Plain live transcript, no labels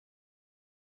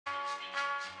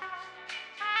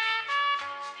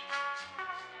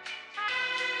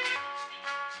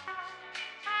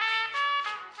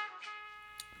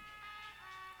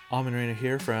Alman Reina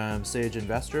here from Sage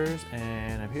Investors,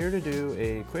 and I'm here to do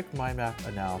a quick mind map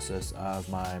analysis of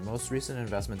my most recent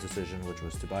investment decision, which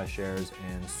was to buy shares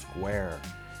in Square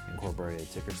Incorporated,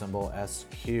 ticker symbol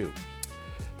SQ.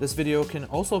 This video can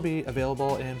also be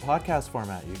available in podcast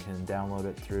format. You can download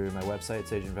it through my website,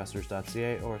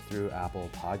 sageinvestors.ca, or through Apple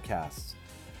Podcasts.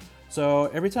 So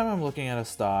every time I'm looking at a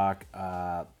stock,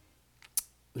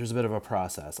 there's a bit of a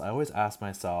process. I always ask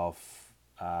myself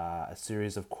a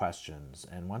series of questions,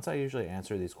 and once I usually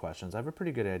answer these questions, I have a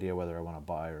pretty good idea whether I want to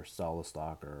buy or sell the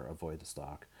stock or avoid the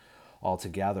stock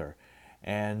altogether.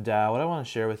 And what I want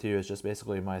to share with you is just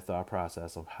basically my thought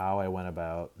process of how I went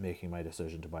about making my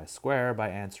decision to buy Square by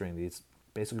answering these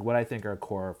basically what I think are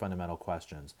core fundamental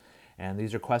questions. And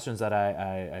these are questions that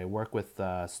I work with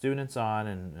students on,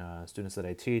 and students that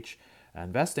I teach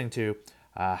investing to,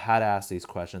 how to ask these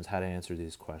questions, how to answer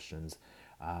these questions,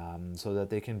 so that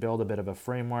they can build a bit of a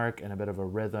framework and a bit of a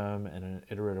rhythm and an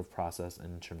iterative process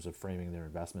in terms of framing their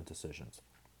investment decisions.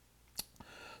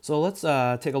 So let's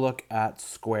take a look at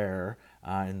Square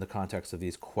in the context of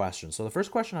these questions. So the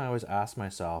first question I always ask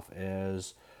myself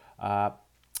is,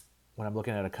 when I'm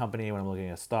looking at a company, when I'm looking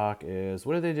at a stock, is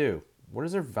what do they do? What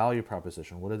is their value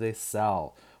proposition? What do they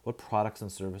sell? What products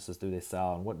and services do they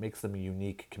sell? And what makes them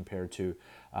unique compared to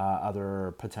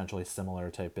other potentially similar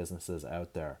type businesses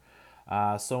out there?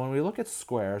 So when we look at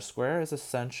Square, Square is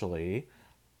essentially,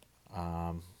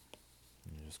 let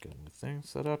me just get my thing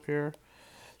set up here.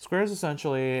 Square is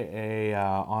essentially a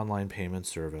online payment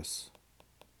service.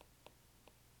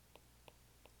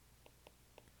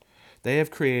 They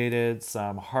have created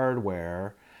some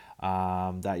hardware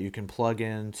that you can plug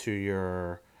into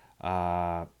your,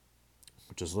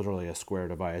 which is literally a Square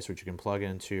device, which you can plug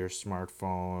into your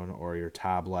smartphone or your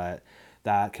tablet,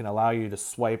 that can allow you to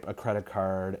swipe a credit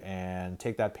card and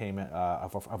take that payment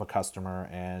of a customer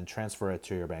and transfer it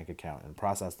to your bank account and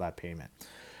process that payment.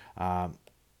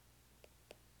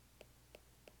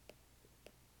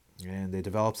 And they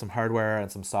develop some hardware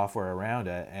and some software around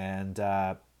it. And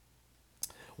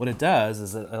what it does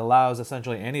is it allows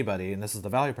essentially anybody, and this is the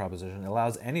value proposition, it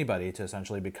allows anybody to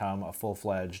essentially become a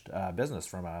full-fledged business,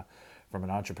 from an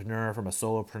entrepreneur, from a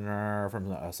solopreneur,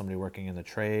 from somebody working in the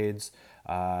trades,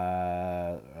 in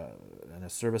a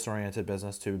service-oriented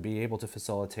business, to be able to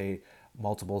facilitate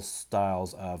multiple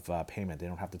styles of payment. They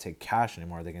don't have to take cash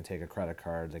anymore. They can take a credit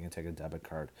card, they can take a debit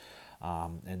card,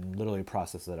 and literally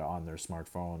process it on their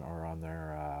smartphone or on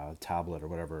their tablet or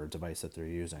whatever device that they're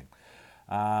using.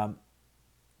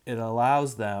 It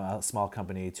allows them, a small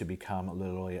company, to become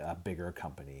literally a bigger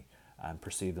company and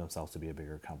perceive themselves to be a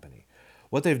bigger company.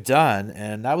 What they've done,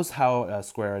 and that was how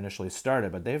Square initially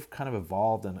started, but they've kind of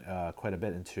evolved quite a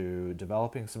bit into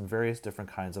developing some various different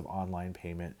kinds of online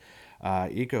payment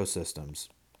ecosystems.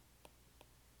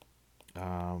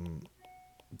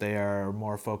 They are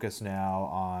more focused now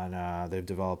on, they've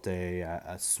developed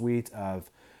a suite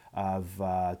of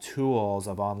tools,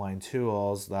 of online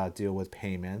tools that deal with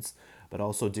payments, but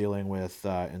also dealing with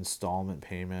installment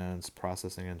payments,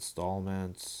 processing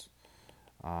installments,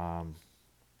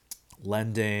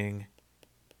 lending,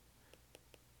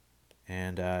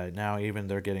 and now even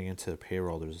they're getting into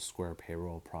payroll. There's a Square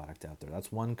payroll product out there.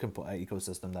 That's one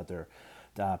ecosystem that they're,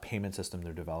 payment system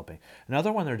they're developing.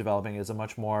 Another one they're developing is a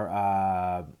much more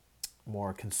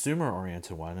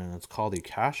consumer-oriented one, and it's called the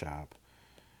Cash App.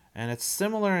 And it's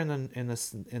similar in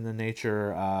the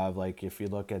nature of, like, if you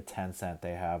look at Tencent,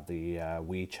 they have the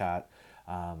WeChat,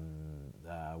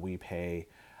 WePay,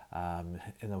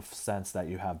 in the sense that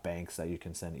you have banks that you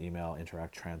can send email,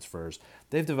 interact transfers.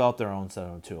 They've developed their own set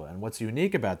of tool, and what's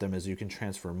unique about them is you can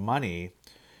transfer money.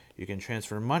 You can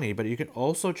transfer money, but you can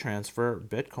also transfer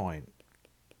Bitcoin,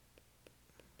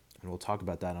 and we'll talk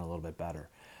about that in a little bit better.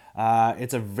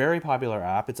 It's a very popular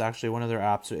app. It's actually one of their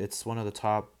apps. It's one of the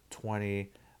top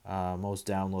 20 most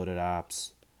downloaded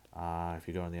apps. If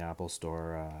you go in the Apple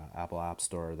Store, Apple App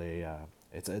Store,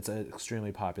 it's an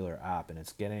extremely popular app, and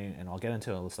it's getting, and I'll get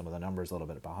into some of the numbers a little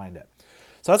bit behind it.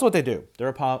 So that's what they do. They're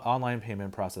an online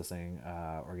payment processing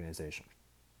organization.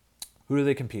 Who do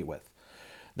they compete with?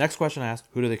 Next question I asked,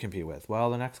 who do they compete with?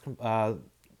 Well,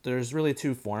 there's really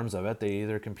two forms of it. They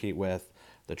either compete with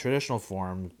the traditional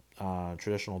form,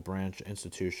 traditional branch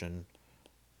institution,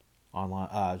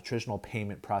 online, traditional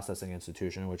payment processing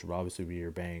institution, which would obviously be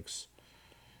your banks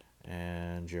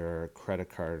and your credit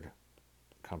card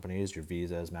companies, your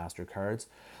Visas, MasterCards.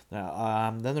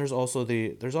 Now, then there's also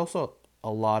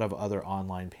a lot of other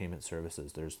online payment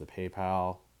services. There's the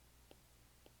PayPal,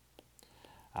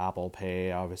 Apple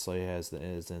Pay obviously is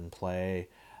in play.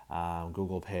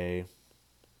 Google Pay.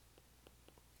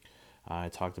 I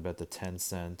talked about the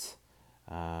 10-cent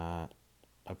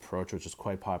approach, which is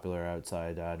quite popular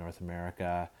outside North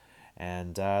America.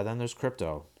 And then there's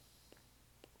crypto.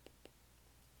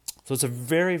 So it's a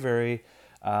very, very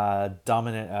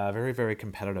dominant, very, very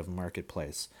competitive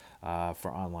marketplace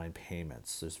for online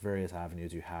payments. There's various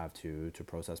avenues you have to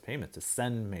process payments, to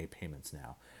send payments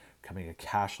now. Becoming a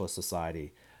cashless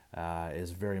society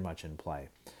is very much in play.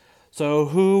 So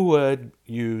who would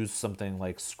use something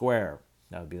like Square?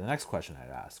 That would be the next question I'd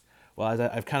ask. Well, as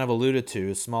I've kind of alluded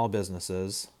to, small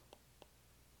businesses,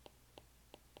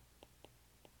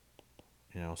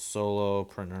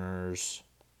 solopreneurs,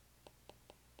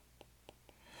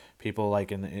 people like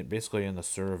basically in the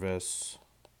service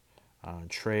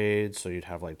trade. So you'd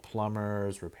have like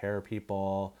plumbers, repair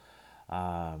people,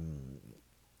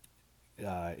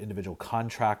 individual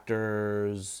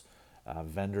contractors,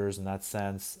 vendors in that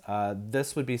sense.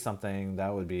 This would be something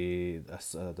that would be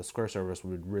the Square service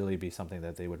would really be something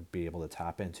that they would be able to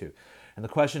tap into. And the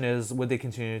question is, would they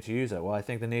continue to use it? Well, I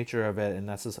think the nature of it, and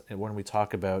that's just, when we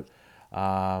talk about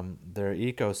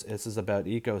this is about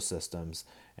ecosystems.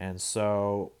 And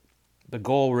so the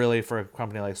goal really for a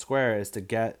company like Square is to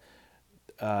get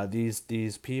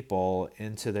these people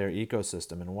into their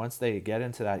ecosystem, and once they get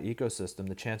into that ecosystem,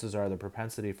 the chances are the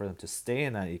propensity for them to stay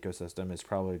in that ecosystem is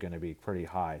probably going to be pretty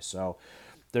high. So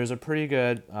there's a pretty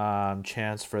good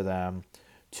chance for them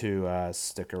to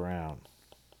stick around.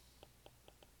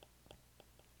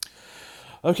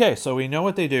 Okay, so we know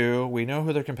what they do. We know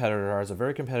who their competitors are. It's a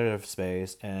very competitive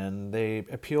space, and they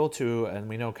appeal to, and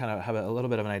we know kind of have a little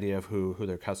bit of an idea of who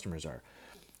their customers are.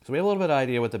 So we have a little bit of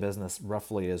idea what the business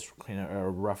roughly is,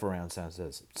 or rough around sense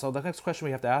is. So the next question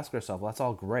we have to ask ourselves, well, that's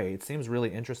all great. It seems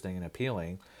really interesting and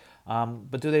appealing,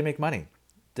 but do they make money?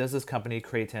 Does this company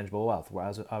create tangible wealth?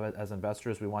 As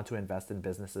investors, we want to invest in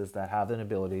businesses that have an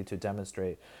ability to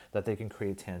demonstrate that they can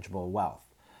create tangible wealth.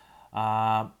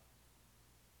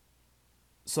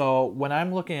 So when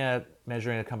I'm looking at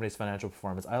measuring a company's financial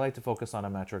performance, I like to focus on a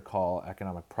metric called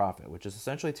economic profit, which is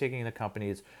essentially taking the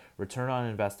company's return on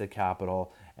invested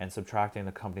capital and subtracting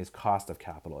the company's cost of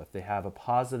capital. If they have a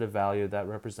positive value, that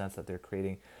represents that they're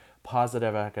creating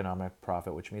positive economic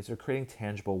profit, which means they're creating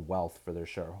tangible wealth for their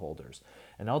shareholders.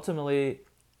 And ultimately,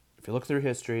 if you look through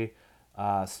history,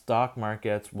 stock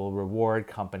markets will reward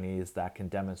companies that can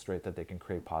demonstrate that they can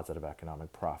create positive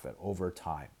economic profit over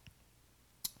time.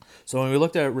 So when we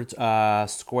looked at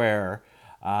Square,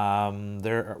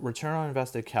 their return on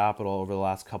invested capital over the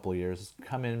last couple of years has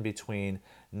come in between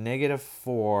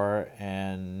 -4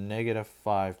 and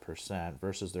 -5%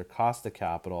 versus their cost of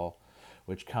capital,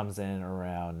 which comes in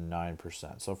around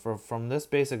 9%. So from this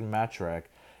basic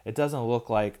metric, it doesn't look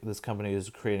like this company is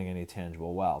creating any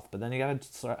tangible wealth. But then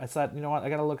I said, you know what, I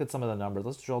got to look at some of the numbers.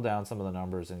 Let's drill down some of the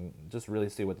numbers and just really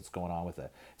see what's going on with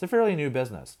it. It's a fairly new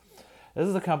business. This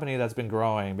is a company that's been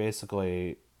growing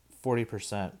basically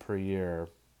 40% per year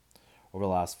over the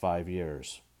last 5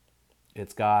 years.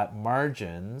 It's got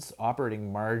margins,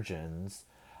 operating margins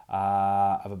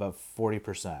of about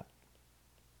 40%.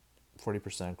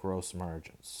 40% gross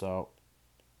margins. So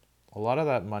a lot of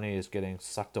that money is getting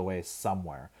sucked away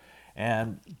somewhere.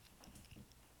 And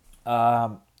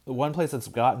one place that's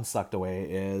gotten sucked away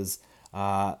is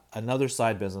another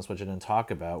side business, which I didn't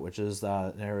talk about, which is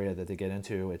an area that they get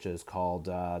into, which is called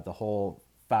the whole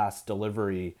fast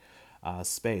delivery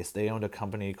space. They owned a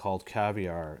company called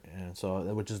Caviar, and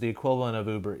so which is the equivalent of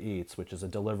Uber Eats, which is a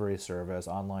delivery service,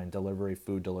 online delivery,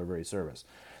 food delivery service.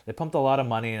 They pumped a lot of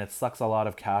money, and it sucks a lot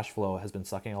of cash flow. Has been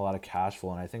sucking a lot of cash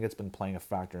flow, and I think it's been playing a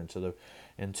factor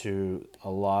into a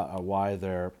lot why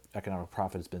their economic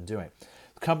profit has been doing.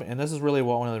 Company, and this is really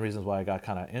one of the reasons why I got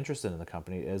kind of interested in the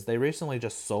company, is they recently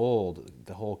just sold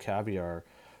the whole Caviar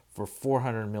for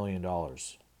 $400 million.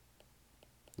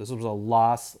 This was a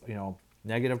loss,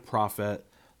 negative profit,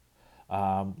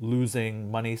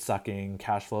 losing money sucking,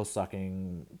 cash flow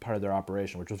sucking part of their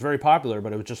operation, which was very popular,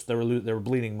 but it was just they were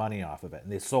bleeding money off of it,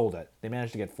 and they sold it. They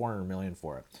managed to get $400 million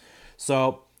for it.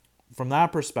 So from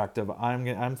that perspective,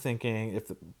 I'm thinking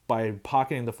if by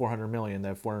pocketing the $400 million,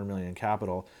 that $400 million in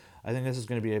capital, I think this is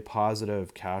going to be a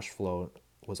positive cash flow.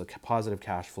 Was a positive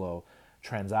cash flow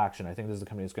transaction. I think this is a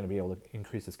company that's going to be able to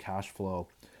increase its cash flow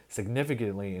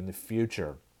significantly in the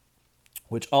future,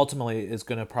 which ultimately is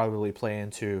going to probably play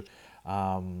into,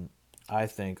 I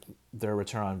think, their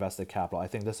return on invested capital. I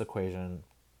think this equation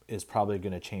is probably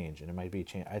going to change, and it might be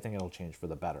change. I think it'll change for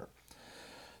the better.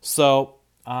 So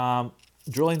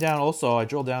drilling down also, I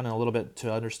drilled down in a little bit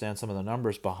to understand some of the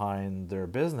numbers behind their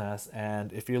business.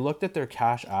 And if you looked at their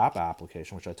Cash App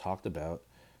application, which I talked about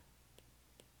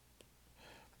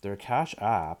their Cash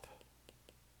App,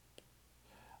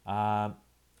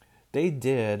 they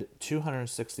did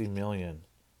 260 million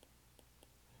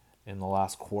in the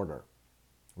last quarter,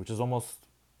 which is almost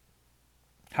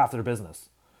half their business.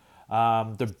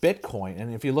 Their Bitcoin,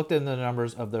 and if you looked at the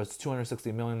numbers of those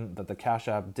 260 million that the Cash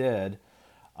App did,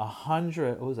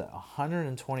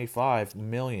 125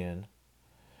 million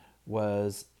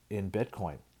was in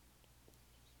Bitcoin,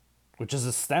 which is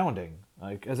astounding.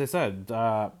 Like, as I said,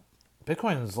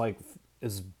 Bitcoin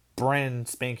is brand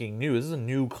spanking new. This is a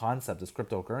new concept, this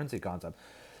cryptocurrency concept.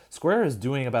 Square is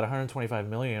doing about 125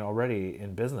 million already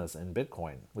in business in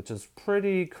Bitcoin, which is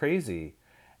pretty crazy.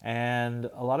 And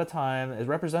a lot of time, it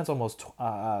represents almost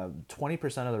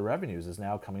 20% of the revenues is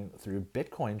now coming through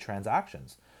Bitcoin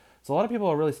transactions. So a lot of people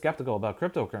are really skeptical about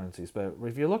cryptocurrencies, but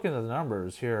if you look into the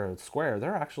numbers here at Square,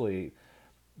 they're actually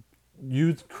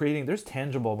there's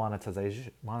tangible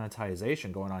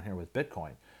monetization going on here with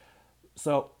Bitcoin.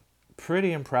 So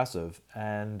pretty impressive.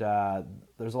 And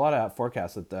there's a lot of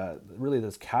forecasts that really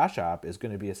this Cash App is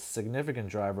going to be a significant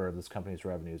driver of this company's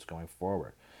revenues going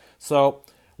forward. So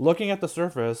looking at the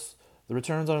surface, the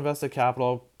returns on invested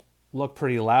capital look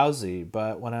pretty lousy,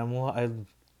 but when I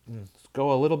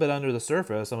go a little bit under the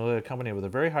surface, I'm looking at a company with a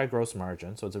very high gross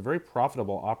margin, so it's a very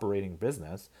profitable operating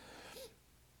business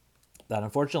that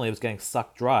unfortunately was getting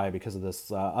sucked dry because of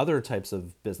this other types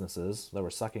of businesses that were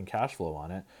sucking cash flow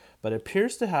on it. But it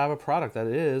appears to have a product that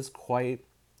is quite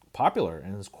popular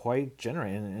and is quite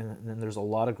generating, and there's a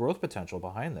lot of growth potential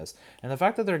behind this. And the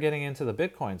fact that they're getting into the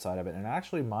Bitcoin side of it and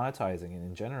actually monetizing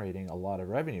and generating a lot of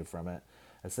revenue from it,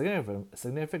 a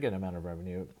significant amount of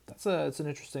revenue, it's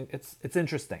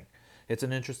interesting. It's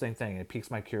an interesting thing. It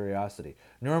piques my curiosity.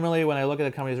 Normally, when I look at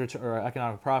a company's return or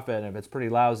economic profit, and if it's pretty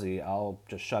lousy, I'll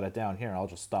just shut it down here. I'll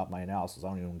just stop my analysis. I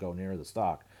don't even go near the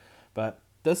stock. But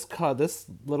these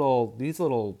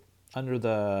little under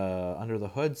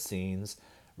the hood scenes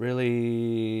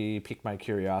really piqued my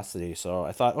curiosity. So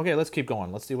I thought, okay, let's keep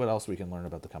going. Let's see what else we can learn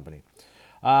about the company.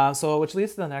 Which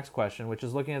leads to the next question, which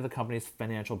is looking at the company's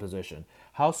financial position.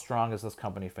 How strong is this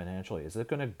company financially? Is it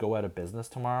going to go out of business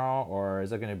tomorrow, or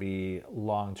is it going to be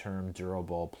long-term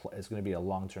durable? Is going to be a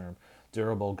long-term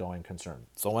durable going concern?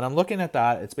 So when I'm looking at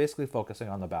that, it's basically focusing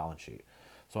on the balance sheet.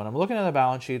 So when I'm looking at the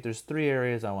balance sheet, there's three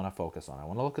areas I want to focus on. I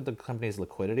want to look at the company's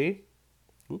liquidity.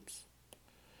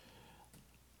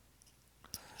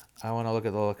 I want to look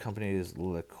at the company's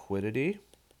liquidity.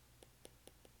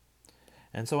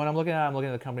 And so when I'm looking at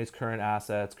the company's current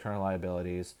assets, current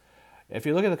liabilities. If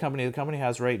you look at the company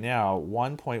has right now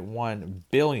 1.1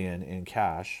 billion in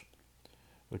cash,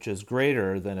 which is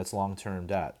greater than its long-term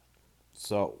debt.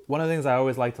 So one of the things I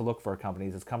always like to look for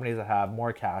companies is companies that have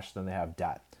more cash than they have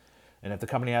debt. And if the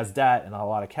company has debt and a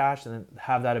lot of cash, then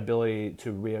have that ability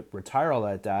to retire all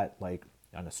that debt, like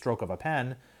on a stroke of a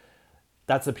pen,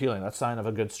 that's appealing. That's a sign of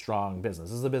a good, strong business.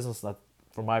 This is a business that,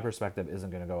 from my perspective, isn't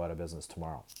going to go out of business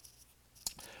tomorrow.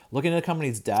 Looking at the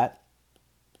company's debt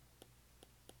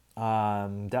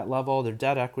level, their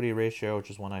debt equity ratio, which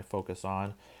is one I focus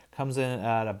on, comes in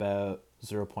at about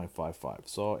 0.55.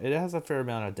 So it has a fair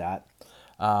amount of debt.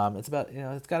 It's about,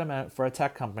 it's got amount for a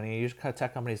tech company. Usually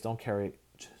tech companies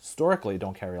historically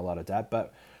don't carry a lot of debt,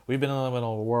 but we've been in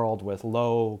a world with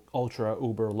low,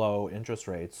 uber low interest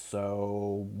rates.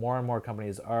 So more and more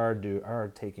companies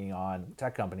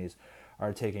tech companies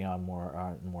are taking on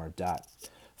more debt.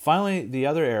 Finally, the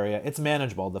other area, it's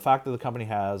manageable. The fact that the company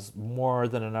has more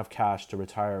than enough cash to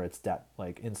retire its debt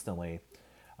like instantly,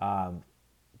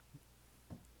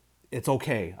 it's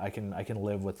okay. I can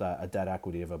live with a debt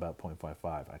equity of about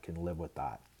 0.55. I can live with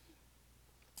that.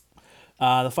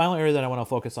 The final area that I want to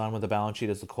focus on with the balance sheet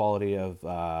is the quality of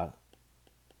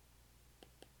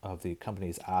the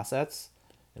company's assets,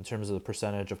 in terms of the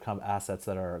percentage of assets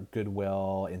that are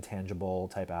goodwill, intangible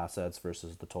type assets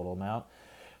versus the total amount.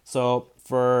 So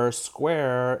for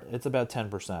Square, it's about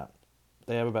 10%.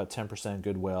 They have about 10%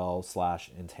 goodwill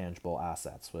 / intangible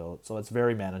assets. So it's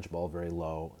very manageable, very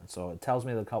low. And so it tells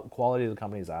me the quality of the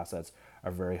company's assets are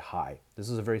very high. This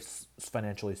is a very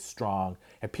financially strong,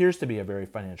 appears to be a very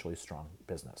financially strong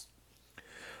business.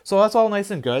 So that's all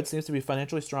nice and good. Seems to be a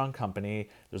financially strong company.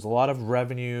 There's a lot of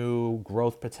revenue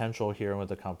growth potential here with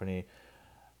the company.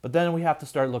 But then we have to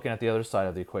start looking at the other side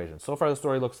of the equation. So far, the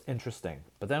story looks interesting.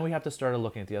 But then we have to start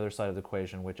looking at the other side of the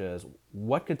equation, which is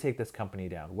what could take this company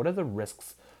down? What are the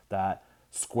risks that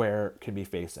Square could be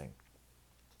facing?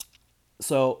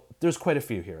 So there's quite a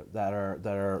few here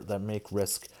that make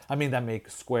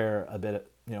Square a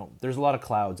bit. There's a lot of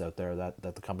clouds out there that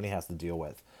the company has to deal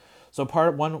with. So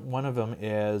one of them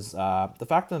is the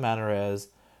fact of the matter is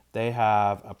they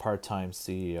have a part-time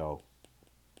CEO.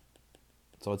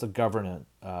 So it's a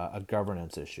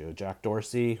governance issue. Jack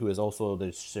Dorsey, who is also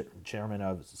the chairman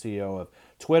of CEO of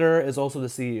Twitter, is also the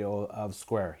CEO of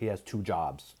Square. He has two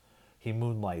jobs. He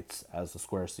moonlights as the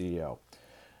Square CEO.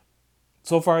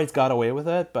 So far, he's got away with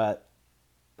it, but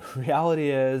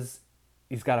reality is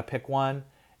he's got to pick one.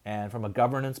 And from a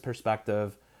governance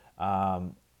perspective, there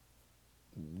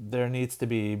needs to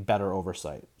be better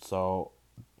oversight. So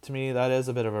to me, that is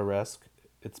a bit of a risk.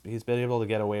 He's been able to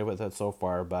get away with it so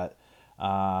far, but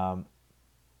um,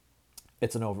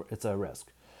 it's a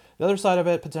risk. The other side of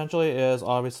it potentially is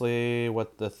obviously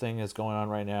what the thing is going on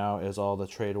right now is all the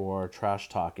trade war trash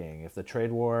talking. If the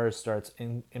trade war starts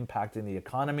impacting the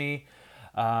economy,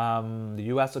 the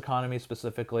U.S. economy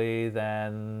specifically,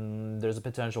 then there's a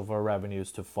potential for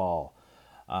revenues to fall.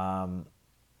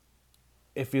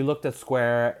 If you looked at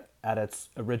Square at its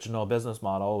original business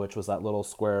model, which was that little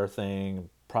Square thing,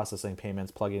 processing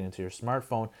payments, plugging into your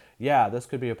smartphone, yeah, this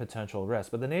could be a potential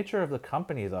risk. But the nature of the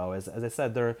company, though, is, as I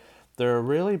said, they're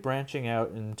really branching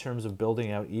out in terms of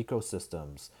building out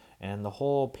ecosystems. And the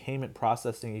whole payment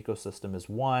processing ecosystem is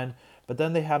one, but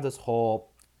then they have this whole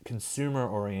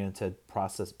consumer-oriented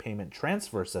process payment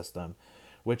transfer system,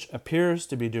 which appears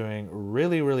to be doing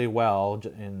really, really well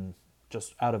in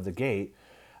just out of the gate.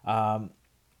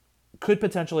 Could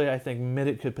potentially, I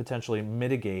think, could potentially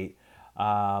mitigate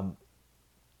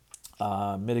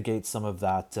mitigate some of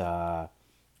that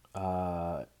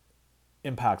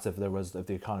impacts if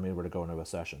the economy were to go into a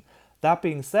recession. That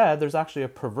being said, there's actually a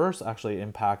perverse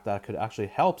impact that could actually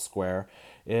help Square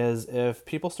is if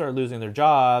people start losing their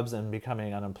jobs and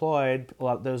becoming unemployed,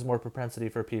 there's more propensity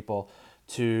for people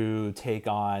to take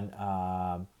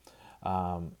on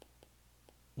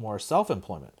more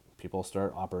self-employment. People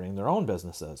start operating their own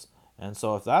businesses. And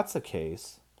so if that's the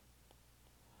case,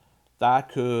 that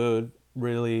could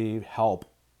really help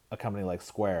a company like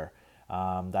Square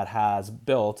that has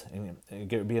built, and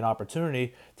it would be an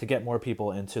opportunity to get more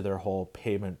people into their whole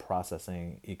payment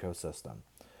processing ecosystem.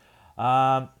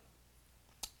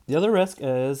 The other risk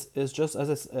is just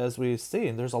as we've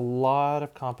seen, there's a lot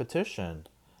of competition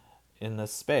in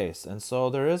this space, and so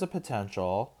there is a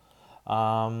potential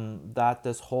that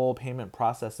this whole payment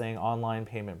processing, online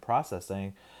payment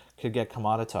processing, could get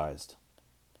commoditized.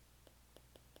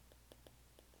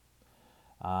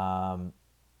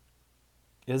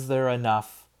 Is there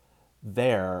enough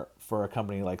there for a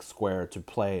company like Square to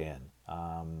play in?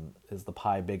 Is the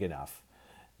pie big enough?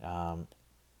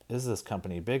 Is this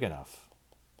company big enough?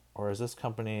 Or is this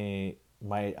company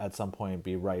might at some point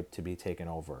be ripe to be taken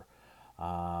over?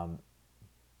 And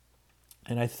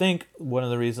I think one of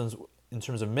the reasons in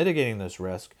terms of mitigating this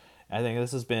risk, I think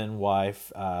this has been why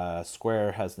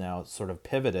Square has now sort of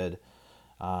pivoted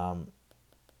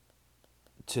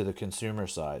to the consumer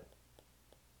side.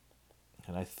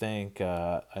 And I think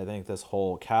this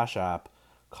whole Cash App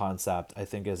concept, I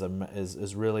think,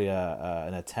 is really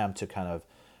an attempt to kind of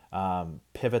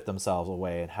pivot themselves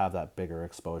away and have that bigger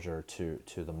exposure to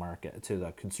the market, to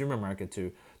the consumer market,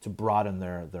 to broaden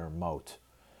their moat.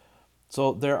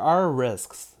 So there are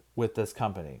risks with this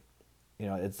company. You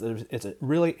know, it's a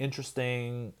really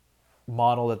interesting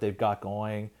model that they've got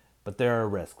going, but there are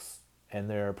risks, and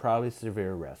there are probably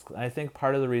severe risks. And I think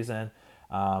part of the reason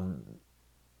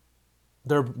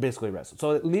they're basically risks.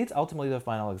 So it leads ultimately to the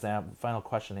final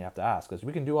question you have to ask is: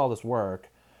 we can do all this work,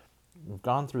 we've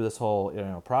gone through this whole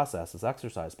process, this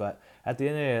exercise, but at the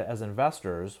end of the day, as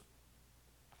investors,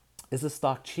 is this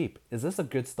stock cheap? Is this a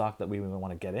good stock that we even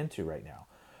want to get into right now?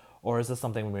 Or is this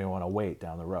something we may want to wait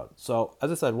down the road? So,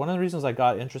 as I said, one of the reasons I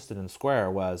got interested in Square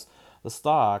was the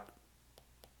stock,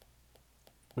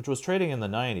 which was trading in the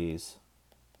 90s,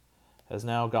 has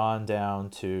now gone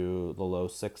down to the low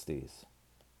 60s.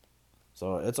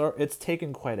 So it's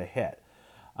taken quite a hit.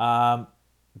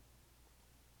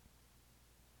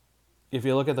 If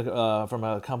you look at the from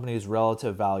a company's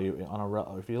relative value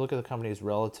if you look at the company's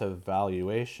relative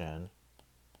valuation.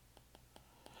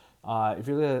 If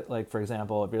you look at, for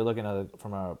example, if you're looking at it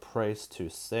from a price to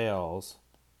sales,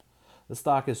 the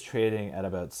stock is trading at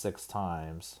about 6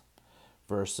 times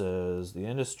versus the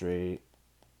industry,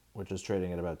 which is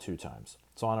trading at about 2 times.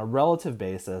 So on a relative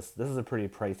basis, this is a pretty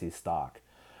pricey stock.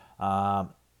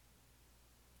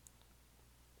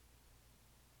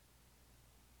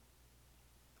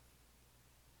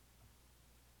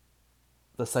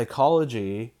 The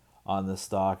psychology on this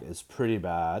stock is pretty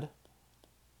bad.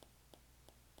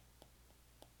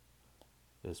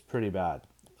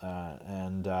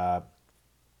 And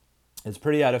it's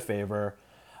pretty out of favor.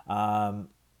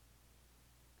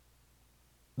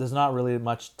 There's not really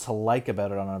much to like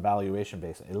about it on a valuation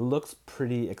basis. It looks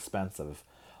pretty expensive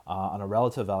on a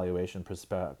relative valuation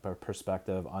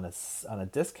perspective, on a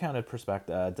discounted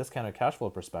perspective, discounted cash flow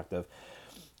perspective,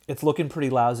 it's looking pretty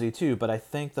lousy too. But I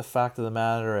think the fact of the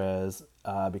matter is,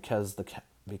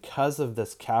 because of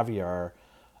this Caviar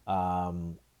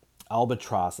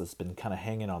albatross that's been kind of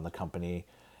hanging on the company,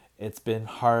 it's been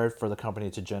hard for the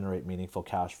company to generate meaningful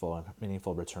cash flow and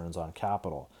meaningful returns on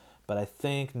capital. But I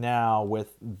think now,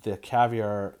 with the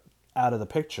Caviar out of the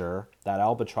picture, that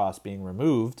albatross being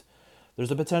removed,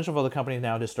 there's a potential for the company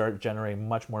now to start generating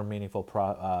much more meaningful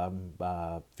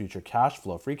future cash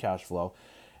flow, free cash flow.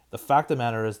 The fact of the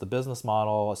matter is, the business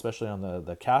model, especially on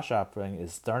the Cash App thing,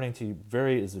 is starting to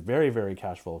is very, very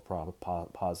cash flow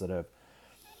positive.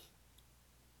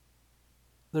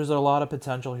 There's a lot of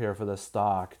potential here for this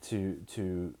stock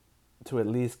to at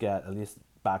least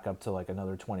back up to like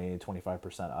another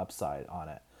 20-25% upside on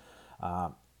it.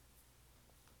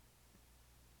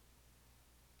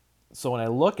 So when I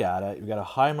look at it, you've got a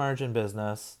high margin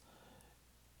business,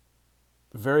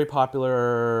 very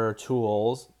popular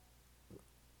tools,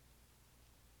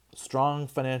 strong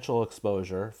financial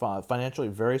exposure, financially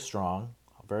very strong,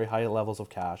 very high levels of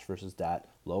cash versus debt,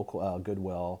 low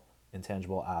goodwill,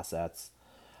 intangible assets.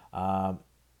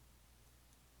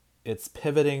 It's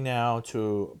pivoting now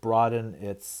to broaden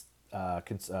its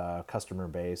customer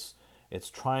base. It's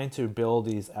trying to build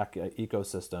these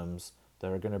ecosystems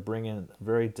that are going to bring in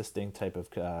very distinct type of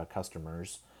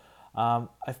customers.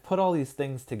 I've put all these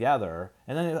things together,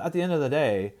 and then at the end of the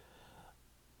day,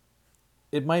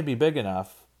 it might be big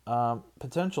enough.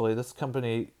 Potentially, this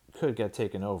company could get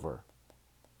taken over,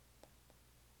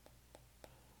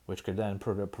 which could then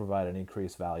provide an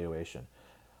increased valuation.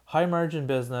 High margin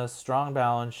business, strong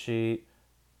balance sheet,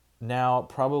 now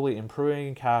probably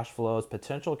improving cash flows,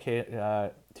 potential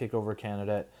takeover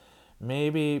candidate,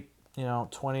 maybe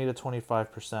 20 to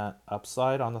 25%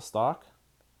 upside on the stock.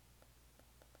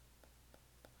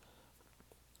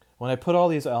 When I put all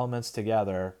these elements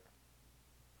together,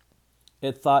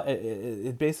 it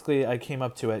basically, I came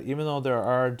up to it, even though there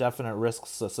are definite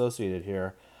risks associated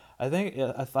here, I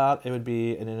thought it would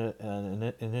be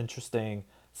an interesting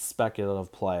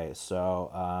speculative play.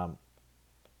 So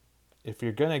if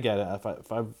you're gonna get it,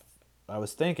 I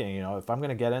was thinking, if I'm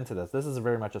gonna get into this is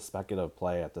very much a speculative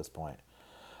play at this point.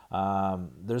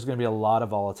 There's going to be a lot of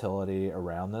volatility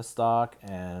around this stock,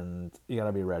 and you got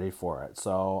to be ready for it.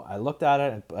 So I looked at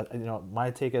it, and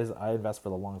my take is I invest for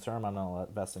the long term. I'm not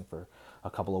investing for a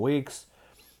couple of weeks.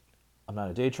 I'm not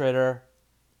a day trader.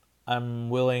 I'm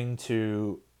willing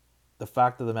to. The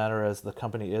fact of the matter is, the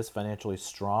company is financially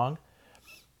strong,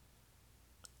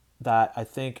 that I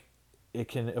think it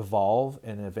can evolve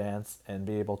and advance and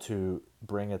be able to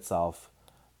bring itself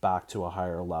back to a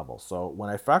higher level. So when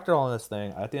I factor all in this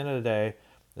thing, at the end of the day,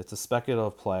 it's a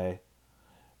speculative play.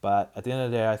 But at the end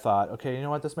of the day, I thought, okay, you know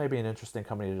what, this may be an interesting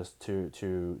company just to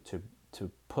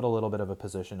put a little bit of a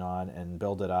position on and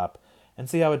build it up and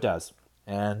see how it does.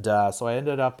 And so I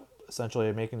ended up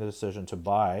essentially making the decision to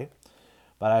buy.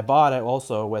 But I bought it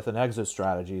also with an exit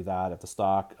strategy that if the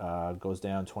stock goes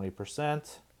down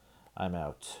 20%, I'm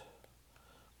out,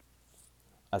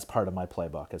 as part of my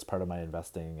playbook, as part of my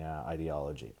investing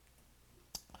ideology.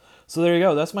 So there you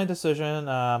go. That's my decision,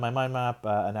 my mind map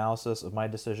analysis of my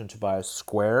decision to buy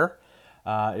Square.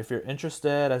 If you're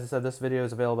interested, as I said, this video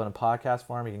is available in podcast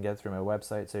form. You can get it through my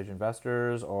website, Sage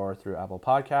Investors, or through Apple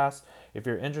Podcasts. If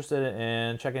you're interested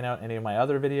in checking out any of my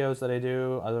other videos that I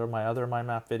do, my other mind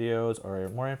map videos, or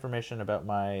more information about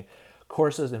my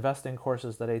courses, investing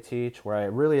courses that I teach, where I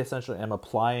really essentially am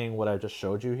applying what I just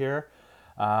showed you here.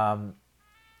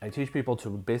 I teach people to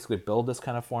basically build this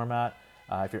kind of format.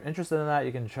 If you're interested in that,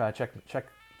 you can try check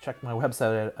my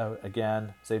website out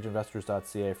again,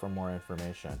 sageinvestors.ca, for more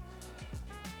information.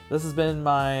 This has been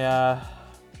my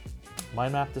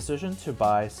mind map decision to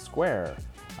buy Square.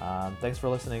 Thanks for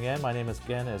listening in. My name is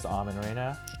Amin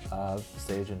Reina of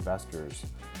Sage Investors.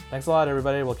 Thanks a lot,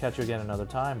 everybody. We'll catch you again another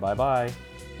time. Bye-bye.